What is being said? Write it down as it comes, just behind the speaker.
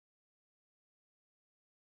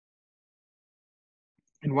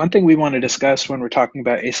And one thing we want to discuss when we're talking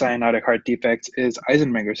about acyanotic heart defects is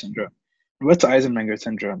Eisenmenger syndrome. What's Eisenmenger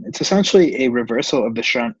syndrome? It's essentially a reversal of the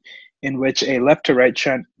shunt in which a left to right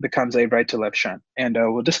shunt becomes a right to left shunt. And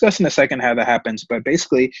we'll discuss in a second how that happens, but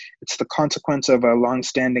basically it's the consequence of a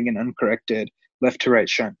long-standing and uncorrected left to right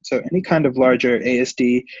shunt. So any kind of larger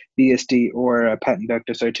ASD, VSD, or patent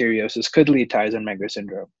ductus arteriosus could lead to Eisenmenger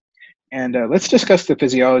syndrome. And let's discuss the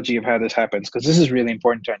physiology of how this happens, because this is really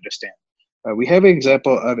important to understand. We have an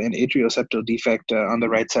example of an atrial defect on the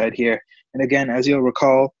right side here. And again, as you'll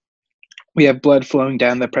recall, we have blood flowing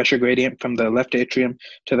down the pressure gradient from the left atrium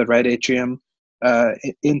to the right atrium,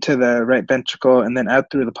 into the right ventricle, and then out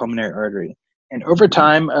through the pulmonary artery. And over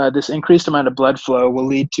time, this increased amount of blood flow will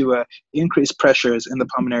lead to increased pressures in the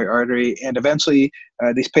pulmonary artery, and eventually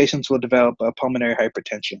these patients will develop pulmonary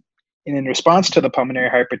hypertension. And in response to the pulmonary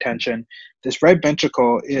hypertension, this right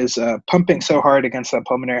ventricle is pumping so hard against that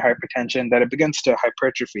pulmonary hypertension that it begins to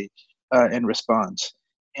hypertrophy in response.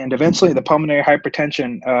 And eventually, the pulmonary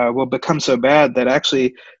hypertension will become so bad that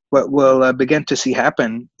actually what we'll begin to see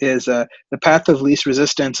happen is the path of least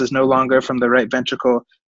resistance is no longer from the right ventricle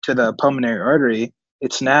to the pulmonary artery.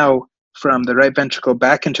 It's now from the right ventricle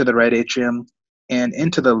back into the right atrium and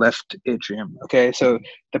into the left atrium. Okay, so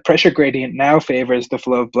the pressure gradient now favors the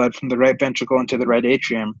flow of blood from the right ventricle into the right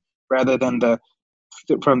atrium rather than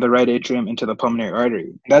from the right atrium into the pulmonary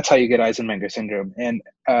artery. That's how you get Eisenmenger syndrome. And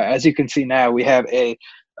as you can see now, we have a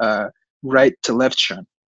right to left shunt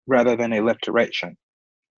rather than a left to right shunt.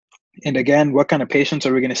 And again, what kind of patients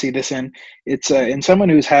are we going to see this in? It's in someone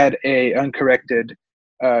who's had a uncorrected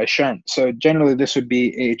shunt. So generally, this would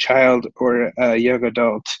be a child or a young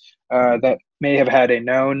adult that may have had a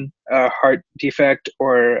known heart defect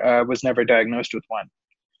or was never diagnosed with one.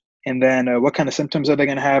 And then what kind of symptoms are they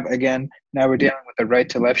going to have? Again, now we're dealing with a right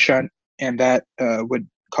to left shunt, and that would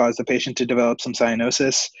cause the patient to develop some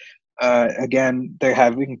cyanosis. Again, they're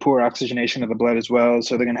having poor oxygenation of the blood as well,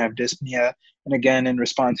 so they're going to have dyspnea. And again, in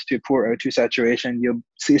response to poor O2 saturation, you'll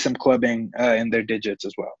see some clubbing in their digits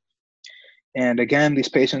as well. And again, these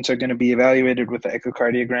patients are going to be evaluated with the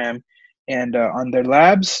echocardiogram. And on their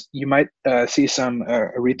labs, you might see some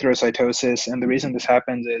erythrocytosis. And the reason this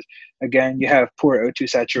happens is, again, you have poor O2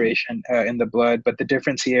 saturation in the blood. But the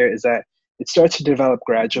difference here is that it starts to develop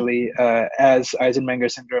gradually as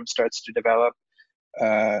Eisenmenger syndrome starts to develop.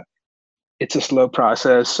 It's a slow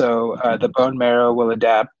process, so the bone marrow will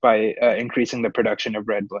adapt by increasing the production of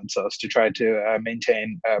red blood cells to try to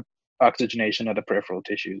maintain oxygenation of the peripheral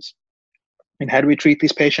tissues. And how do we treat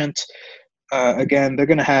these patients? Again, they're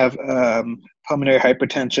going to have pulmonary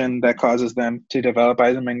hypertension that causes them to develop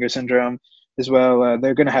Eisenmenger syndrome as well.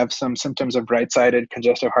 They're going to have some symptoms of right-sided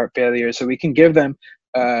congestive heart failure. So we can give them,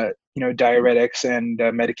 diuretics and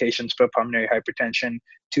medications for pulmonary hypertension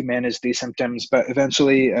to manage these symptoms. But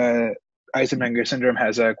eventually, Eisenmenger syndrome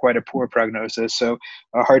has quite a poor prognosis. So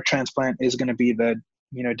a heart transplant is going to be the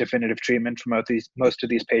definitive treatment for most of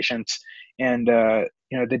these patients, and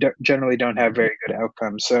they generally don't have very good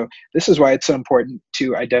outcomes. So this is why it's so important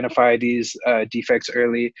to identify these defects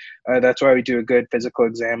early. That's why we do a good physical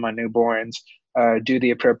exam on newborns, do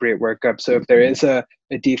the appropriate workup. So if there is a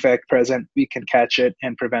defect present, we can catch it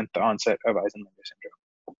and prevent the onset of Eisenmenger syndrome.